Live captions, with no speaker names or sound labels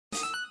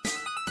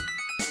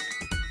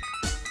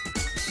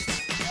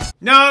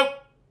No!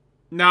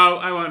 No,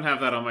 I won't have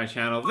that on my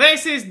channel.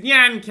 This is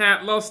Nyan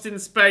Cat Lost in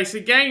Space, a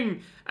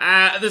game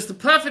that's the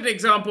perfect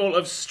example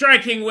of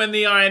striking when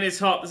the iron is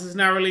hot. This is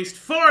now released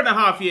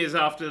 4.5 years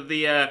after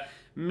the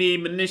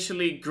meme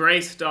initially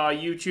graced our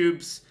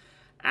YouTubes.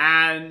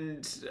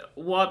 And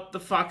what the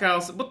fuck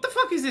else? What the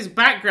fuck is this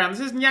background?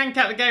 This is Nyan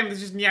Cat the game.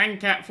 This is Nyan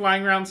Cat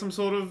flying around some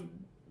sort of,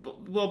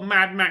 well,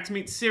 Mad Max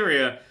meets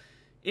Syria.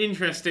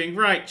 Interesting.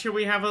 Right, shall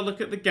we have a look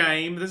at the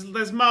game?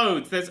 There's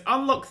modes, there's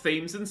unlock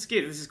themes and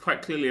skins. This is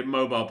quite clearly a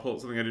mobile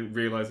port, something I didn't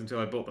realise until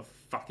I bought the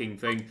fucking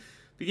thing.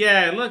 But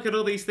yeah, look at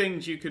all these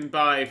things you can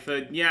buy for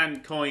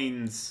Nyan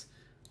coins.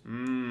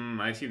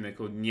 I assume they're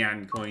called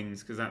Nyan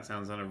coins, because that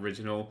sounds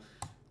unoriginal.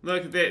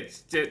 Look at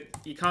this.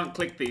 You can't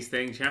click these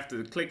things, you have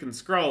to click and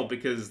scroll,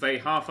 because they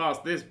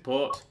half-assed this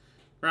port.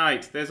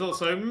 Right, there's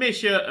also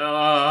mission...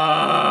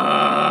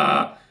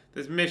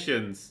 there's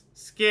missions.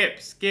 Skip.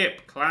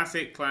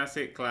 Classic.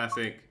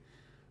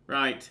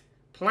 Right.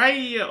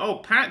 Play... Oh,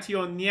 pat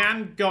your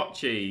Nyan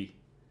gotchi.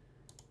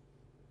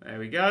 There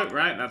we go.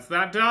 Right, that's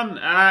that done.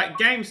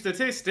 Game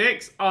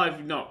statistics.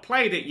 I've not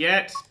played it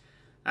yet.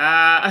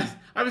 I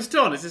was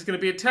torn. Is this going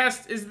to be a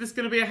test? Is this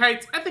going to be a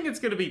hate? I think it's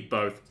going to be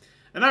both.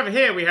 And over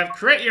here we have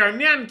create your own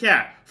Nyan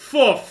Cat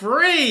for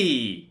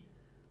free.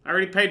 I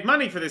already paid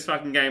money for this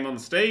fucking game on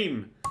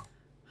Steam.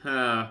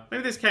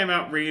 Maybe this came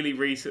out really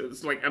recent.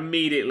 It's like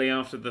immediately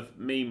after the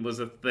meme was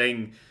a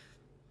thing.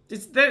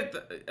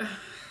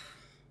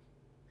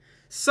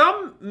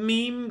 Some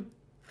meme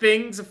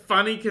things are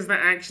funny because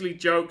they're actually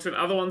jokes, and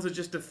other ones are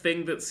just a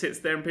thing that sits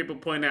there and people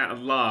point out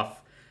and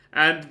laugh.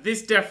 And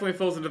this definitely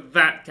falls into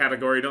that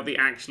category, not the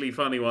actually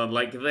funny one.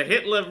 Like the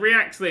Hitler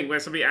reacts thing,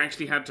 where somebody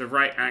actually had to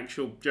write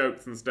actual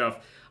jokes and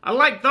stuff. I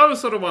like those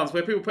sort of ones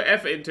where people put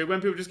effort into, when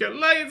people just go,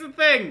 like, it's a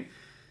thing.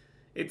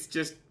 It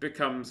just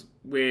becomes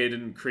weird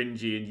and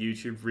cringy and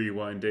YouTube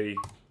rewindy.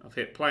 I've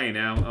hit play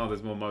now. Oh,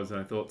 there's more modes than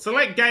I thought.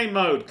 Select game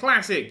mode.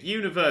 Classic,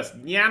 Universe,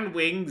 Nyan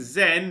Wing,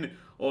 Zen,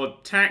 or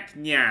Tak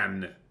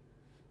Nyan.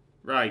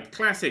 Right,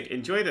 classic.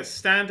 Enjoy the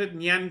standard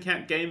Nyan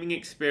Cat gaming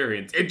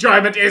experience.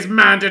 Enjoyment is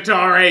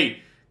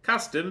mandatory!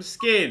 Custom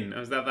skin.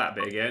 Oh, is that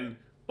bit again?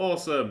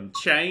 Awesome.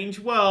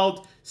 Change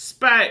world.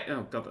 Space.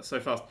 Oh, God, that's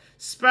so fast.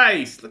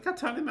 Space. Look how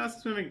tiny the mouse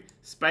is moving.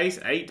 Space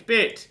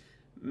 8-bit.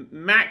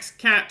 Max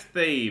Cat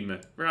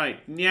theme.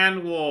 Right.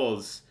 Nyan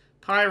Wars.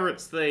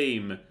 Pirates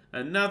theme.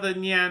 Another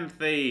Nyan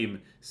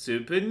theme.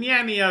 Super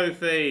Nyanio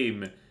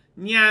theme.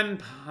 Nyan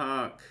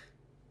Park.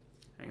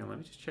 Hang on, let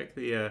me just check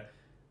the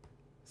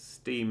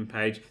Steam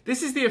page.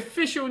 This is the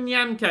official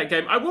Nyan Cat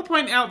game. I will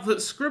point out that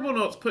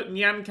Scribblenauts put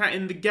Nyan Cat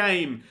in the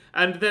game,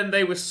 and then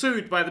they were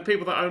sued by the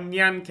people that own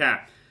Nyan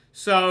Cat.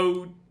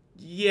 So,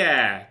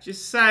 yeah.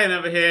 Just saying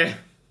over here.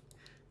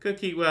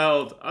 Cookie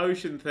World.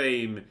 Ocean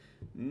theme.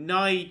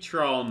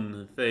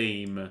 Nitron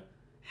theme.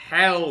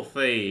 Hell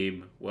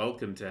theme.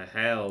 Welcome to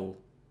hell.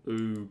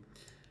 Ooh.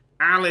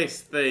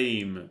 Alice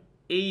theme.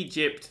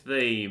 Egypt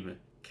theme.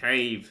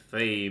 Cave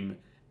theme.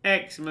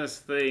 Xmas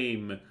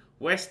theme.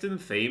 Western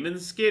theme and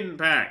skin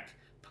pack.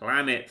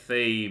 Planet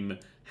theme.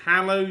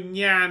 Hallow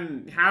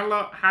Nyan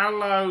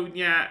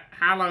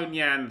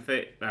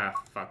theme. Ah,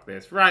 fuck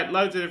this. Right,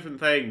 loads of different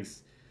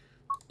things.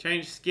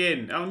 Change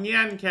skin. Oh,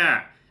 Nyan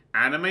Cat.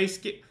 Anime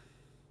skin.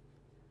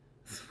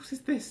 What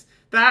is this?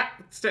 That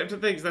step to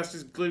things, that's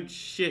just glued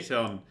shit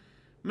on.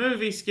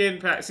 Movie skin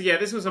pack. So yeah,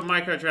 this was a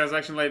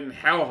microtransaction-laden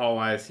hellhole,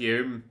 I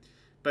assume.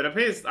 But it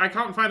appears I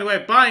can't find a way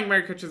of buying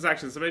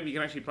microtransactions, so maybe you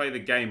can actually play the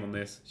game on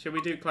this. Shall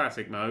we do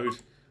classic mode?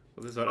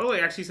 Well, this one. Oh,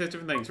 it actually says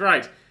different things.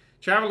 Right.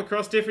 Travel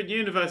across different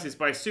universes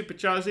by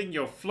supercharging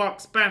your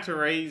Flux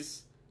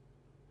batteries.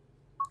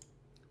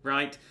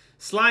 Right.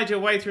 Slide your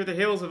way through the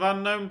hills of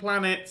unknown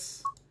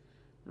planets.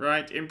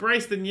 Right.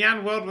 Embrace the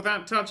Nyan world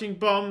without touching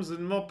bombs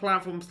and more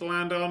platforms to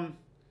land on.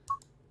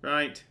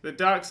 Right. The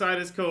dark side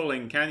is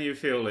calling. Can you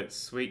feel it?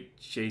 Sweet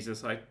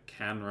Jesus, I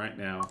can right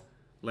now.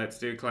 Let's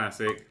do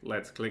classic.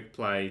 Let's click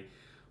play.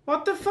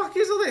 What the fuck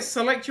is all this?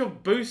 Select your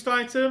boost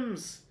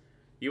items.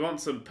 You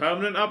want some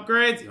permanent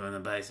upgrades? You want to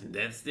buy some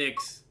death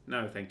sticks?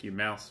 No, thank you,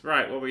 mouse.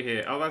 Right, what are we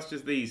here? Oh, that's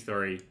just these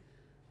three.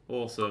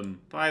 Awesome.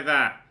 Buy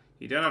that.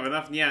 You don't have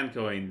enough Nyan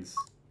coins.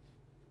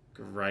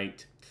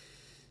 Great.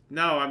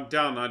 No, I'm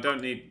done. I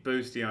don't need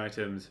boosty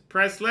items.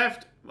 Press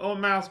left or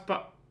mouse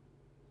button.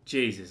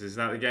 Jesus, is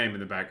that the game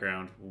in the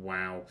background?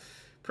 Wow.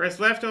 Press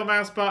left or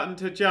mouse button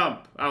to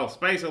jump. Oh,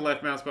 space or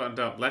left mouse button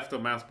to jump. Left or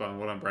mouse button,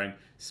 what on brain.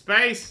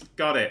 Space,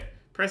 got it.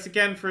 Press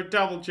again for a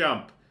double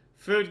jump.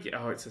 Food,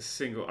 oh, it's a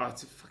single, oh,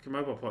 it's a fucking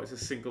mobile port. It's a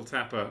single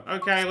tapper.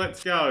 Okay,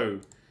 let's go.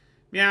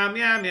 Meow,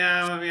 meow,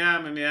 meow,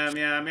 meow, meow,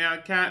 meow, meow.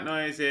 Cat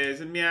noises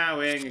and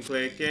meowing and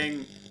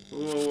clicking.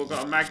 Ooh, I've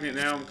got a magnet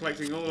now. I'm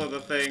collecting all of the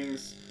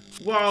things.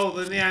 Whoa,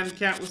 the Nyan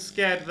Cat was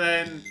scared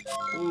then.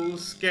 Ooh,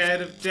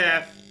 scared of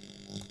death.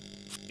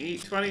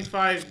 Eat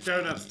 25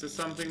 donuts to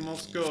something more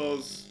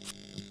scores.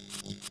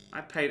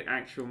 I paid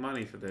actual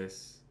money for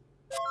this.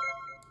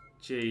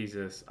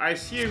 Jesus. I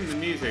assume the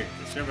music.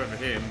 Let's jump over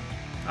him.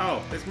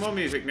 Oh, there's more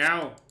music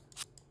now.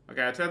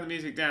 Okay, I turned the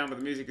music down, but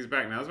the music is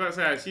back now. I was about to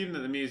say, I assume that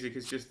the music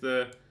is just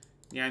the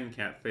Nyan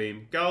cat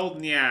theme.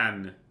 Gold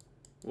Nyan.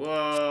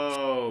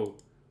 Whoa.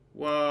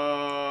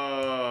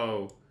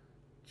 Whoa.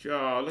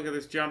 Oh, look at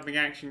this jumping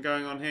action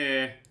going on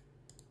here.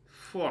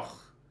 Oh,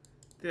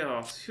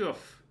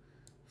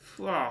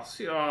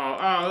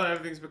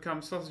 everything's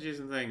become sausages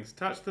and things.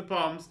 Touch the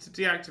bombs to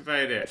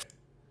deactivate it.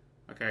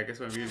 Okay, I guess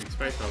we'll be using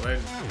spacebar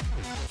then.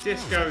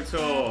 Disco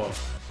tour.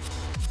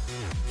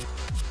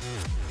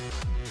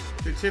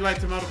 Is it too late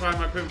to modify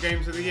my Pimp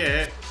Games of the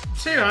Year?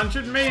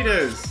 200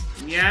 meters.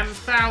 Nyan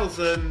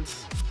 1000.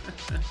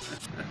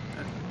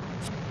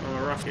 I'm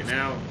a rocket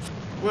now.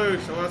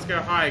 Whoosh, so let's go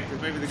high,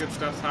 because maybe the good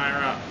stuff's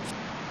higher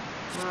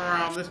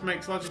up. This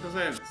makes logical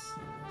sense.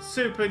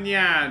 Super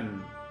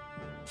Nyan.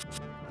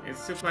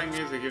 It's still playing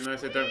music, even though I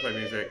said don't play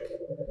music.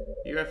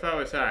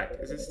 UFO attack.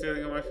 Is it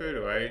stealing all my food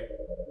away?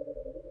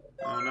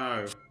 Oh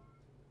no.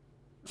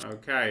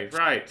 Okay,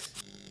 right.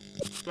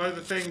 Blow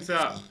the things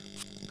up.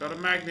 Got a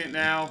magnet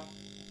now.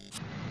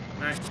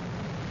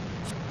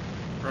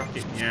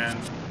 Rocket Nyan.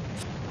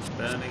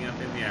 Burning up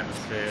in the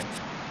atmosphere.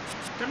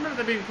 Don't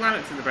remember there being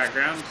planets in the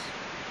background.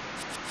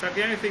 So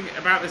the only thing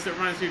about this that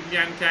reminds me of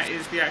Nyan Cat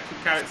is the actual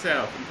cat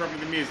itself, and probably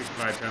the music if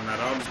I turn that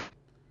on.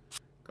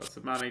 Got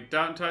some money.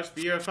 Don't touch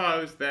the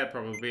UFOs. They're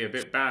probably a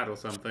bit bad or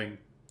something.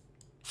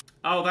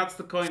 Oh, that's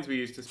the coins we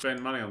use to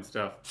spend money on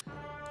stuff.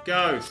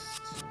 Ghost.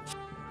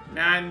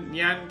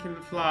 Nyan can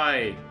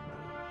fly.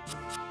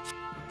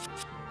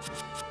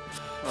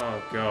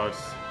 Oh, God.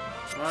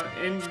 What?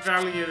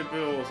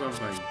 Invaluable or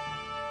something.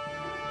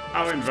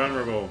 Oh,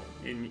 invulnerable.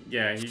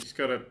 Yeah, you just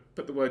gotta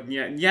put the word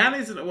Nyan. Nyan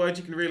isn't a word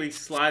you can really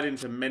slide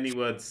into many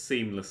words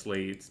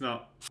seamlessly. It's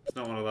not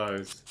one of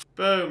those.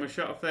 Boom, I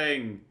shot a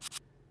thing.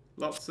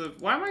 Lots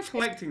of... Why am I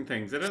collecting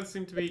things? They don't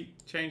seem to be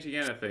changing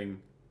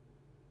anything.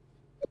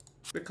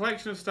 The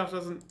collection of stuff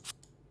doesn't...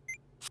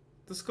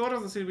 The score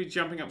doesn't seem to be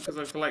jumping up because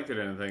I've collected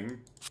anything.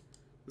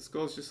 The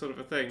score's just sort of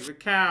a thing. The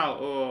cow.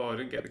 Oh, I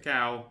didn't get the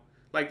cow.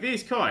 Like,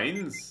 these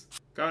coins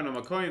going on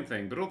my coin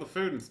thing, but all the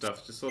food and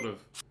stuff's just sort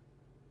of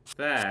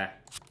there.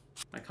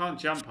 I can't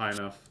jump high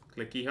enough.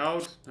 Clicky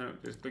hold. No,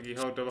 just clicky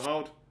hold, double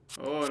hold.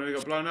 Oh, and we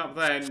got blown up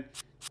then.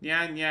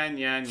 Nyan, Nyan,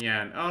 Nyan,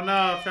 Nyan. Oh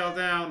no, I fell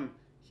down.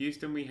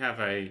 Houston, we have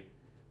a...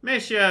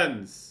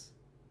 Missions!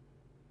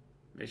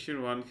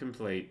 Mission 1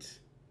 complete.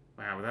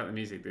 Wow, without the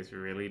music, this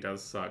really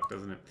does suck,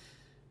 doesn't it?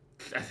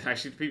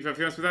 Actually, to be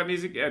perfectly honest, without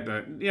music...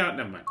 no, yeah,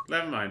 never mind.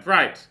 Never mind.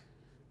 Right.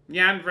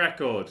 Nyan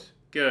record.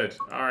 Good.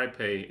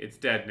 R.I.P. It's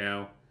dead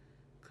now.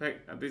 Click.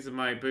 These are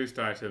my boost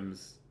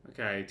items.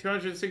 Okay,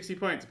 260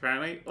 points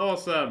apparently.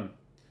 Awesome.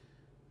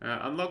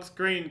 Unlocks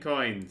green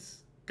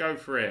coins. Go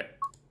for it.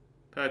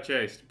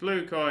 Purchased.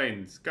 Blue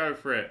coins. Go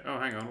for it. Oh,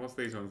 hang on. What's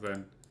these ones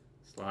then?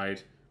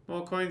 Slide.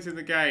 More coins in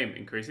the game.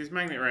 Increases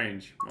magnet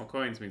range. More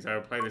coins means I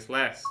will play this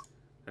less.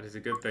 That is a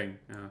good thing.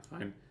 Oh,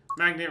 fine.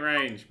 Magnet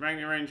range.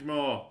 Magnet range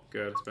more.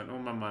 Good. I spent all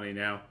my money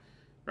now.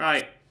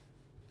 Right.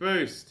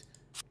 Boost.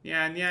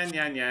 Nyan, Nyan,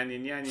 Nyan, Nyan,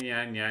 Nyan,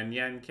 Nyan, Nyan,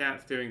 Nyan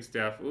cat's doing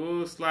stuff.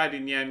 Ooh,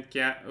 sliding Nyan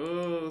cat.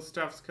 Ooh,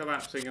 stuff's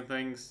collapsing and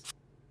things.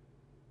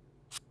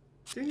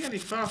 Didn't get any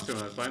faster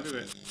when I was playing, did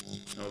it?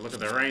 Oh, look at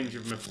the range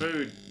of my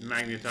food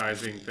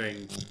magnetizing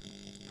thing.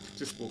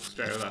 Just walk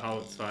straight over that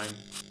hole, it's fine.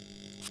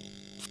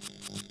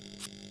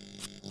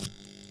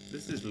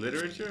 This is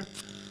literature?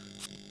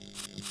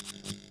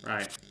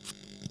 Right.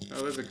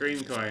 Oh, there's a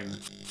green coin.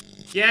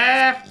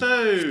 Yeah,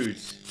 food!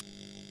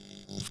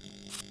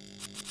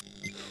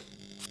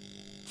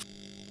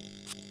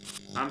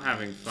 I'm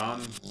having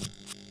fun.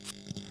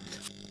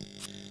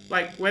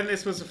 Like, when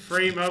this was a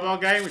free mobile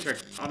game, which I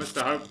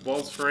honestly hope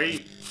was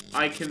free,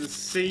 I can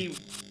see...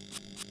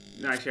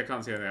 No, actually, I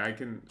can't see anything. I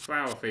can...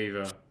 Flower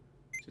fever.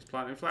 Just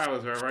planting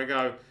flowers wherever I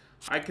go.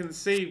 I can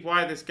see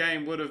why this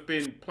game would have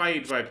been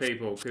played by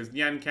people, because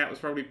Nyan Cat was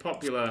probably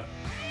popular.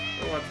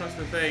 Oh, I touched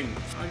the thing.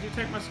 Oh, did you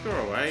take my score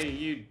away?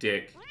 You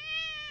dick.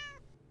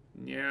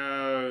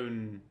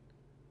 Nyan.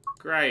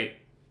 Great.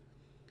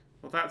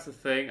 Well, that's a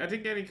thing. I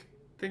didn't get any...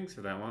 things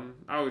for that one.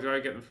 Oh, do I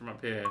get them from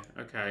up here?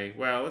 Okay,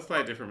 well, let's play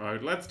a different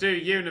mode. Let's do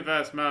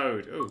universe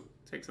mode. Oh,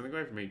 take something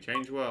away from me.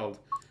 Change world.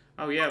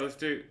 Oh, yeah, let's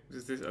do...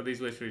 Are these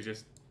literally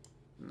just...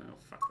 No,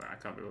 fuck that. I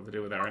can't be able to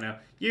deal with that right now.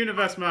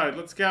 Universe mode.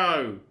 Let's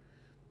go.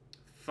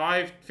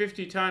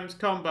 50 times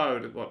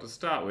combo. What to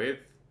start with?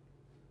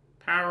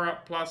 Power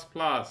up plus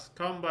plus.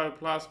 Combo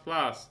plus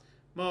plus.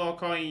 More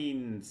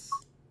coins.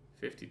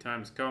 50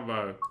 times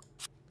combo.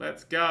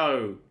 Let's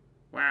go.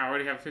 Wow, I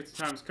already have 50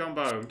 times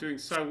combo. I'm doing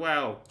so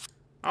well.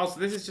 Oh, so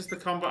this is just the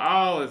combo.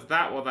 Oh, is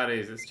that what that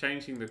is? It's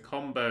changing the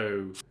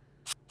combo.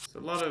 It's a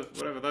lot of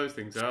whatever those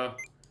things are.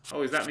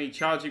 Oh, is that me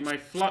charging my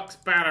flux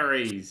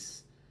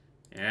batteries?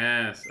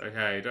 Yes,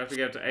 okay. Do I have to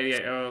get up to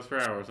 88 miles per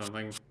hour or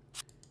something?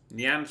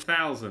 Nyan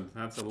 1000.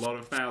 That's a lot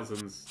of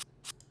thousands.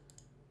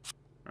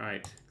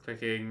 Right.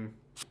 Clicking.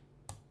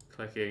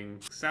 Clicking.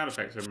 Sound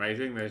effects are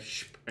amazing. There's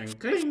shp and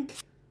clink.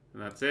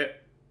 And that's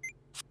it.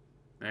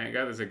 There you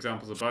go. There's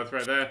examples of both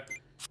right there.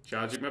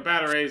 Charging my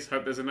batteries.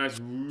 Hope there's a nice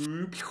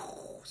whoop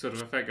sort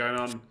of effect going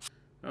on.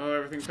 Oh,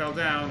 everything fell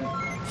down.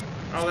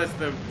 Oh, there's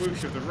the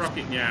whoosh of the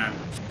rocket Nyan.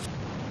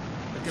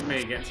 Look at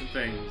me getting some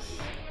things.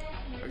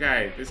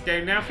 Okay, this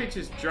game now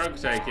features drug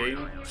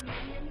taking.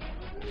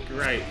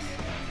 Great.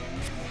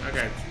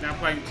 Okay, it's now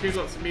playing two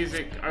lots of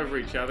music over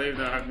each other, even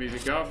though I have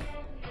music off.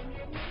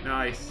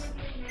 Nice.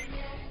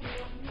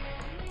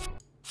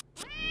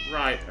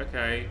 Right,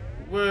 okay.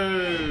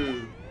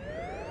 Woo!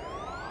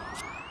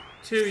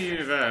 To the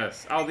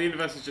universe. Oh, the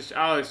universe is just...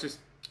 Oh, it's just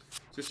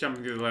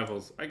jumping through the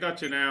levels. I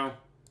got you now.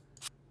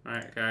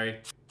 Right, okay.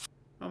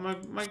 Oh,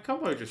 my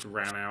combo just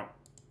ran out.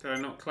 Did I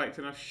not collect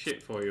enough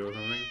shit for you or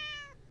something?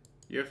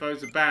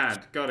 UFOs are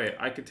bad. Got it.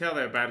 I could tell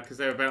they were bad because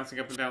they were bouncing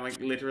up and down like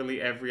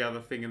literally every other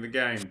thing in the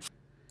game.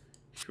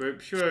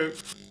 Swoop, swoop.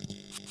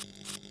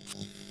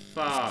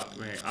 Fuck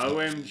me.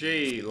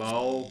 OMG,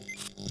 lol.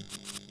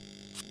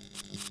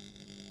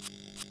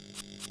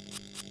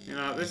 You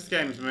know, this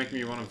game's making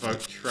me want to vote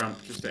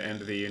Trump just to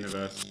end the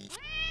universe.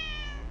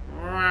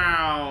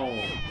 Wow.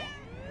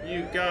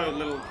 You go,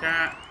 little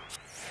cat.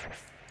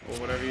 Or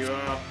whatever you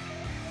are.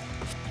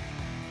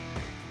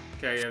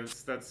 Okay, yeah,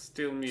 that's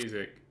still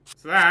music.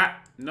 So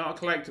that, not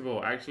a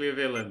collectible, actually a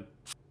villain.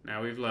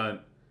 Now we've learned.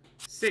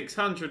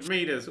 600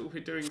 meters. Oh,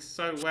 we're doing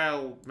so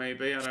well,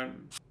 maybe. I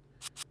don't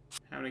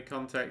have any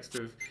context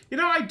of... You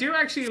know, I do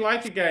actually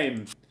like a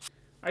game.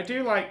 I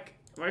do like...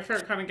 My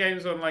favorite kind of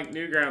games on, like,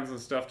 Newgrounds and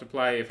stuff to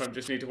play if I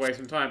just need to waste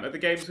some time are the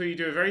games where you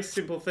do a very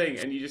simple thing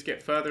and you just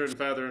get further and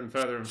further and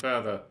further and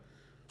further.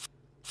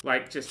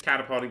 Like, just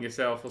catapulting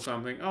yourself or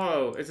something.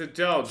 Oh, it's a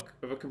dog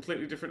of a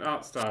completely different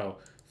art style.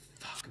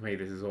 Fuck me,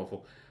 this is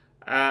awful.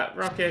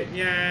 Rocket,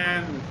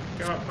 Nyan,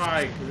 go up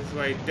high, because this is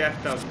where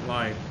death doesn't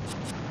lie.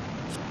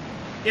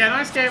 Yeah,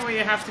 nice game where you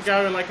have to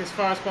go, like, as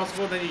far as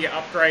possible, then you get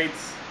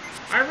upgrades.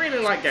 I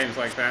really like games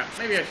like that.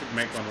 Maybe I should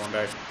make one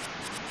day.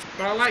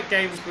 But I like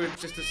games with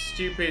just a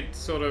stupid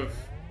sort of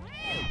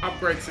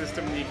upgrade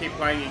system, and you keep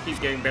playing, you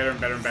keep getting better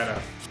and better and better.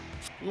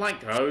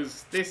 Like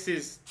those. This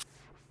is...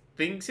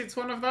 thinks it's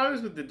one of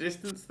those with the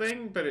distance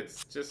thing, but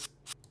it's just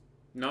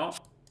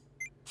not.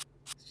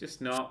 It's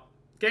just not.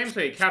 Games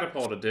where you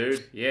catapult a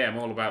dude. Yeah, I'm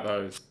all about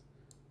those.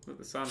 Look,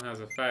 the sun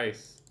has a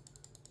face.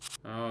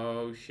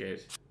 Oh,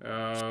 shit.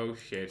 Oh,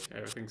 shit.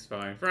 Everything's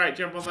fine. Right,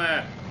 jump on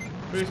there.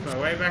 Boost my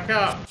way back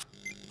up.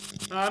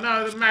 Oh,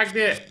 no, the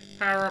magnet.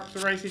 Power-ups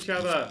erase each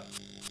other.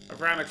 I've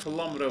ran a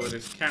kilometer with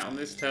this cat on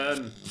this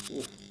turn.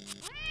 Ooh.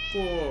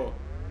 Oh.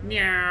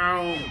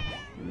 Meow.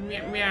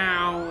 Meow.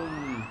 Meow.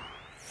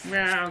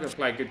 Meow. I'm going to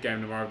play a good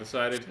game tomorrow, I've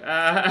decided.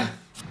 I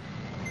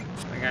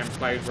think I haven't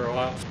played for a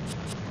while.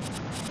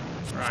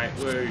 Right,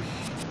 whoosh.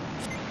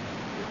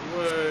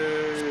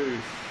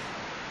 Whoosh.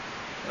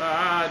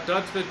 Ah,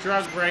 dodge the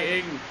drug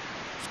rating.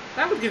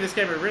 That would give this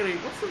game a really...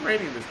 What's the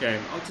rating of this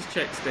game? I'll just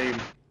check Steam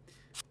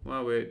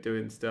while we're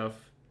doing stuff.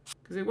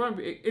 Because it won't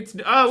be... It's...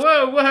 Oh,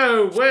 whoa,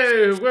 whoa,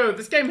 whoa, whoa.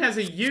 This game has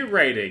a U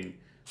rating.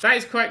 That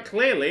is quite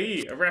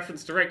clearly a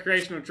reference to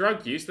recreational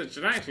drug use that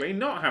should actually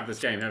not have this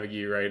game have a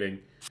U rating.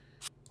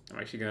 I'm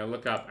actually going to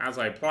look up, as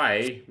I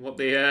play, what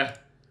the...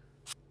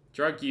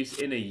 drug use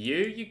in a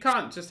U? You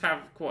can't just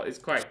have what is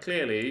quite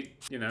clearly,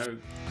 you know,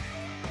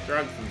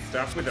 drugs and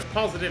stuff with a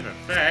positive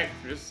effect.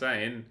 I'm just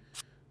saying.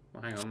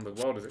 Well, hang on, the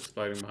world is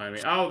exploding behind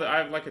me. Oh, I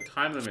have like a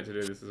time limit to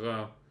do this as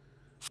well.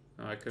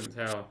 Oh, I couldn't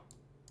tell.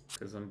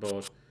 Because I'm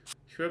bored.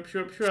 Shwoop,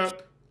 shwoop,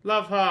 shwoop.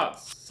 Love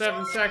hearts.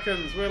 7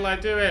 seconds. Will I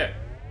do it?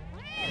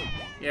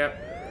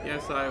 Yep.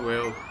 Yes, I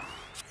will.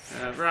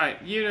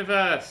 Right.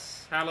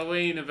 Universe.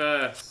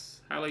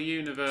 Halloween-averse.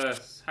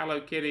 Hallow-universe.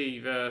 Hello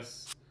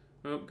Kitty-verse.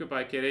 Oh,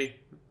 goodbye, kitty.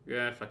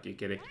 Yeah, fuck you,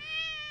 kitty.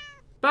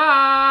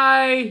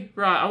 Bye!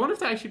 Right, I wonder if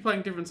they're actually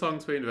playing different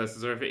songs for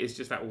universes, or if it is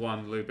just that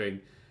one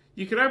looping.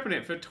 You can open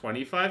it for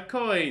 25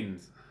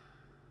 coins.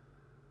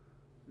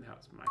 Now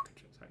it's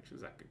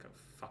microtransactions. That could go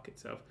fuck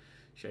itself.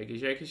 Shaky,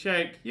 shaky,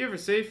 shake. You've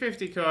received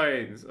 50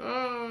 coins.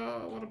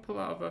 Oh, I want to pull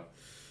out of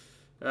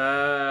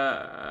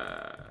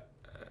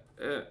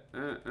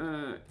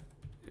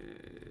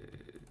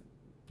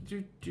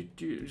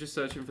I'm just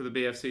searching for the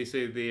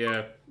BFCC,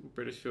 the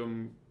British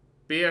Film...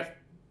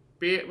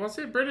 what's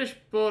it? British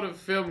Board of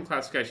Film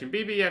Classification.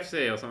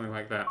 BBFC or something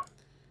like that.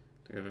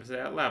 I've ever said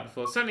it out loud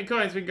before. 70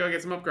 coins, we can go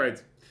get some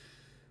upgrades.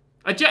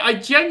 I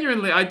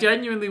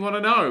genuinely want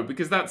to know,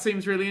 because that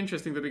seems really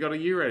interesting that we got a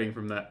U rating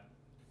from that.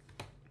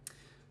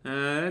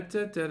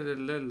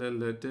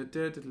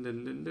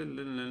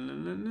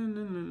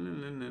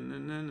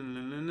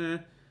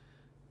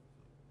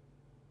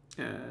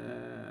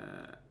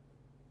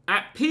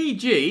 At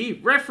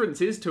PG,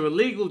 references to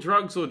illegal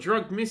drugs or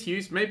drug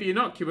misuse may be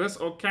innocuous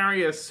or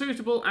carry a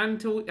suitable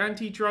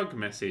anti-drug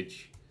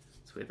message.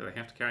 It's weird that they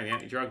have to carry the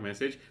anti-drug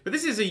message, but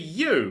this is a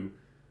U.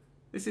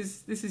 This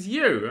is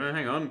U.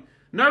 Hang on.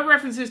 No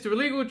references to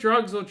illegal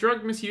drugs or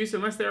drug misuse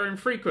unless they are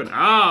infrequent.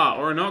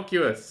 Or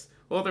innocuous.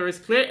 Or there is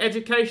clear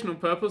educational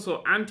purpose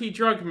or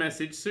anti-drug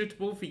message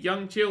suitable for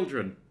young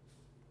children.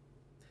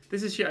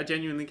 This is shit I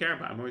genuinely care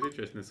about. I'm always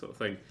interested in this sort of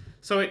thing.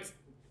 So it's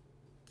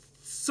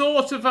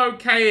sort of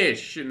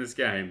okay-ish in this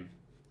game.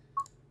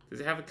 Does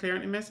it have a clear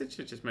anti-message?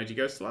 It just made you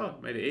go slower.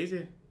 Made it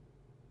easier.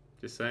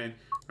 Just saying.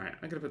 Right,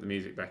 I'm gonna put the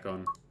music back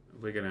on.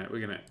 We're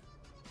gonna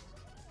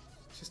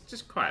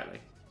just quietly.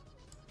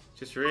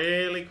 Just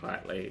really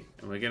quietly.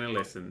 And we're going to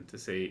listen to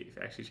see if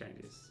it actually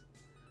changes.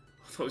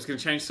 I thought it was going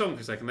to change song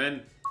for a second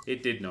then.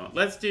 It did not.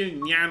 Let's do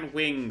Nyan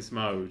Wings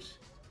mode.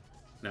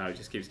 No, it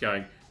just keeps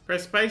going.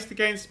 Press space to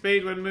gain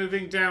speed when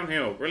moving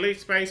downhill.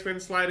 Release space when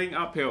sliding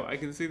uphill. I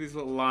can see these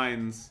little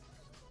lines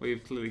where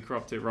you've clearly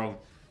cropped it wrong.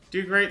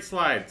 Do great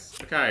slides.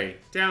 Okay.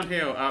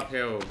 Downhill,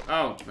 uphill.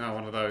 Oh, no,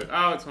 one of those.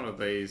 Oh, it's one of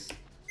these.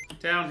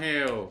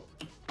 Downhill.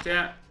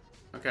 Down.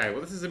 Okay, well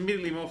this is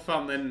immediately more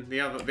fun than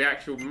the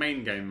actual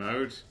main game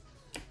mode.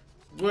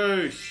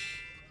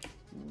 Whoosh.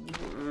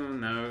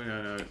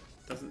 No.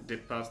 Doesn't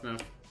dip fast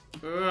enough.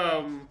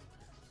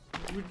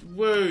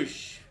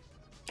 Whoosh.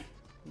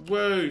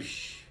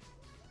 Whoosh.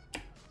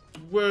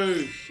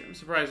 Whoosh. I'm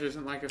surprised there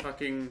isn't like a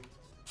fucking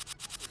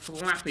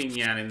flappy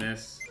Nyan in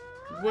this.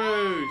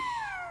 Whoosh.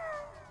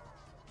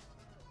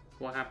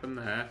 What happened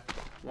there?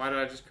 Why did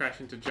I just crash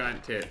into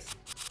giant tits?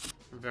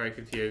 I'm very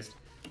confused.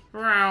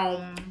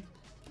 Vroom.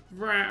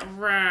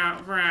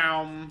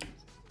 Vroom.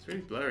 It's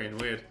really blurry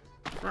and weird.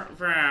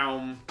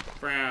 Vroom.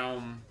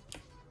 Vroom.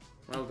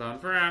 Well done.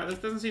 Vroom. There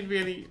doesn't seem to be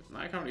any...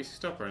 I can't really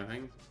stop or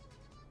anything.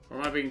 Or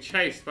am I being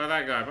chased by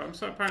that guy? But I'm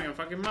so apparently I'm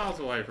fucking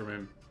miles away from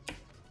him.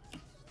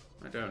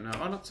 I don't know.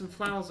 I knocked some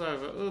flowers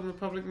over. Oh, I'm a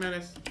public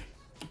menace.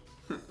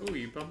 Oh,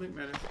 you public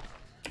menace.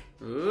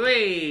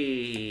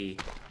 Wee!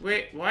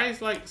 Wait, why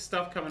is like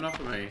stuff coming off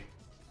of me?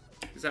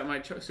 Is that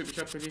my super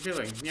chocolatey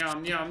feeling?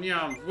 Yum, yum,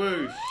 yum.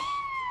 Whoosh.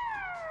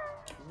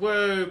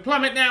 Whoa.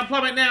 Plummet now,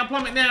 plummet now,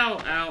 plummet now.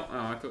 Ow.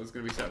 Oh, I thought it was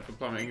going to be set up for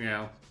plummeting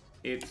now.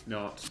 It's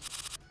not.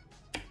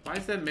 Why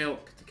is there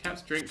milk? Do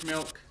cats drink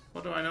milk?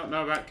 What do I not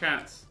know about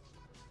cats?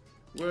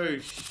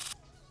 Whoosh.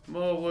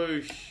 More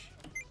whoosh.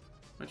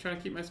 Am I trying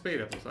to keep my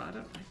speed up? I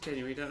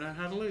genuinely don't know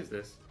how to lose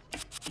this.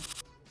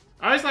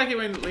 I always like it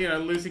when, you know,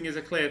 losing is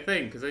a clear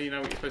thing, because then you know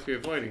what you're supposed to be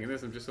avoiding, and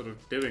this I'm just sort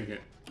of doing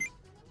it.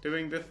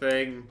 Doing the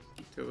thing,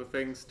 till the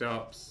thing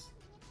stops.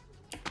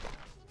 The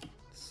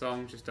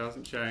song just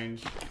doesn't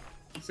change.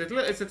 So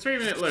it's a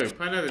 3-minute loop.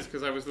 I know this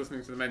because I was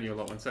listening to the menu a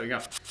lot when setting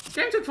up. This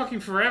game took fucking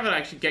forever to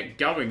actually get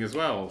going as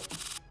well.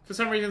 For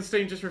some reason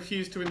Steam just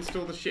refused to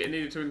install the shit it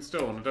needed to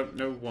install, and I don't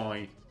know why.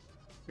 It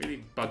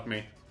really bugged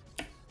me.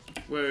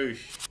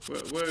 Whoosh.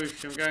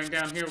 Whoosh. I'm going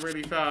downhill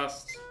really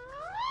fast.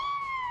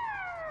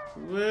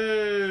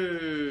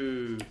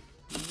 Woo!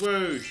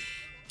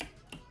 Whoosh!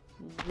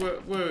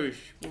 Whoosh!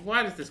 Well,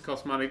 why does this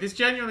cost money? This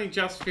genuinely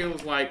just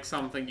feels like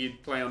something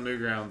you'd play on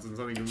Newgrounds and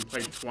something you'd play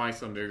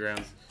twice on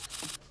Newgrounds.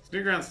 Is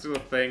Newgrounds still a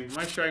thing? Am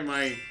I showing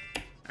my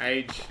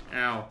age?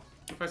 Ow.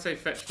 What if I say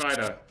fetch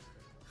Fido?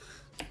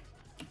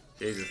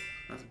 Jesus.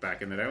 That's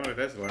back in the day. I wonder if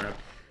that's still around.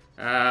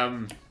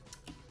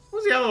 What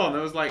was the other one?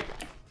 There was like...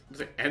 Was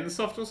it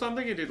Nsoft or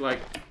something? It did like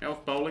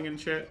elf bowling and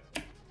shit.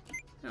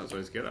 That was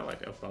always good. I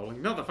liked elf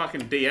bowling. Not the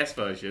fucking DS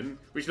version,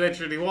 which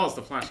literally was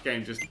the Flash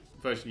game, just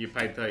version you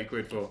paid 30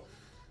 quid for.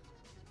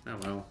 Oh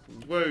well.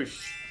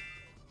 Whoosh.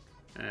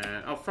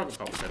 And oh,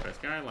 Frogapult was their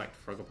best guy. I liked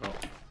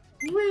Frogapult.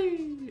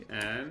 Whee!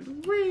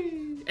 And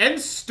whee! End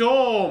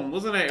Storm,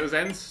 wasn't it? It was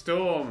End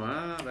Storm.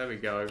 Ah, there we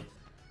go.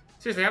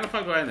 Seriously, how the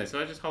fuck do I end this? So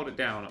I just hold it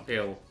down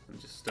uphill and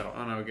just stop.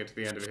 Oh no, we get to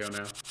the end of the hill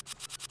now.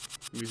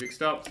 Music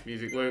stops.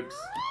 Music loops.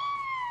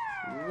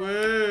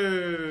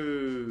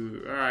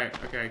 Woo! Alright,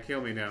 okay, kill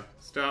me now.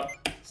 Stop.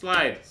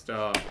 Slide.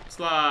 Stop.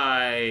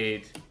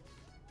 Slide.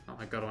 Oh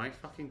my god, am I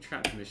fucking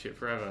trapped in this shit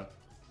forever?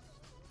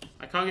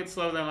 I can't get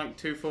slower than like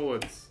 2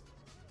 forwards.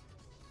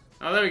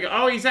 Oh, there we go.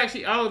 Oh, he's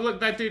actually... Oh, look,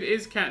 that dude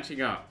is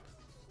catching up.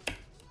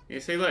 You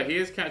see, look, he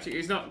is catching...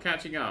 He's not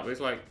catching up.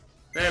 It's like...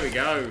 There we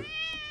go.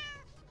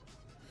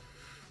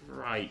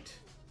 Right.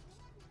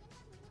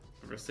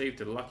 I've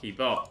received a lucky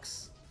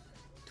box.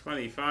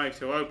 25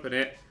 to open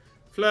it.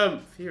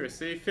 Flump, you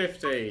receive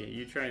 50.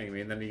 You training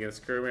me, and then you're going to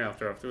screw me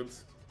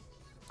afterwards.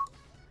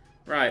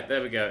 Right,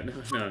 there we go.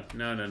 No.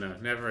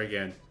 Never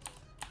again.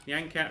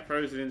 Nyan Cat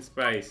frozen in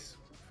space.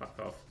 Fuck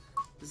off.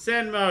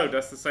 Zen mode,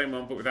 that's the same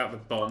one, but without the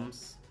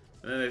bombs.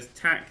 And then there's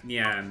Tac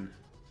Nyan.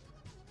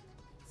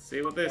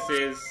 See what this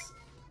is?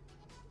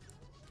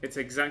 It's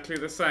exactly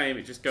the same,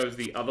 it just goes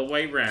the other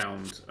way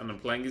round. And I'm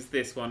playing as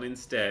this one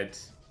instead.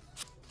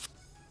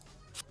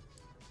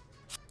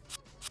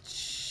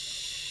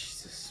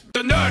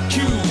 The Nerd3!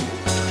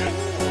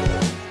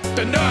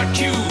 The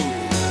Nerd3!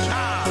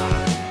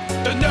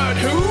 The Nerd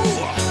who?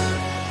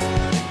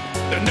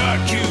 The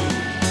Nerd3!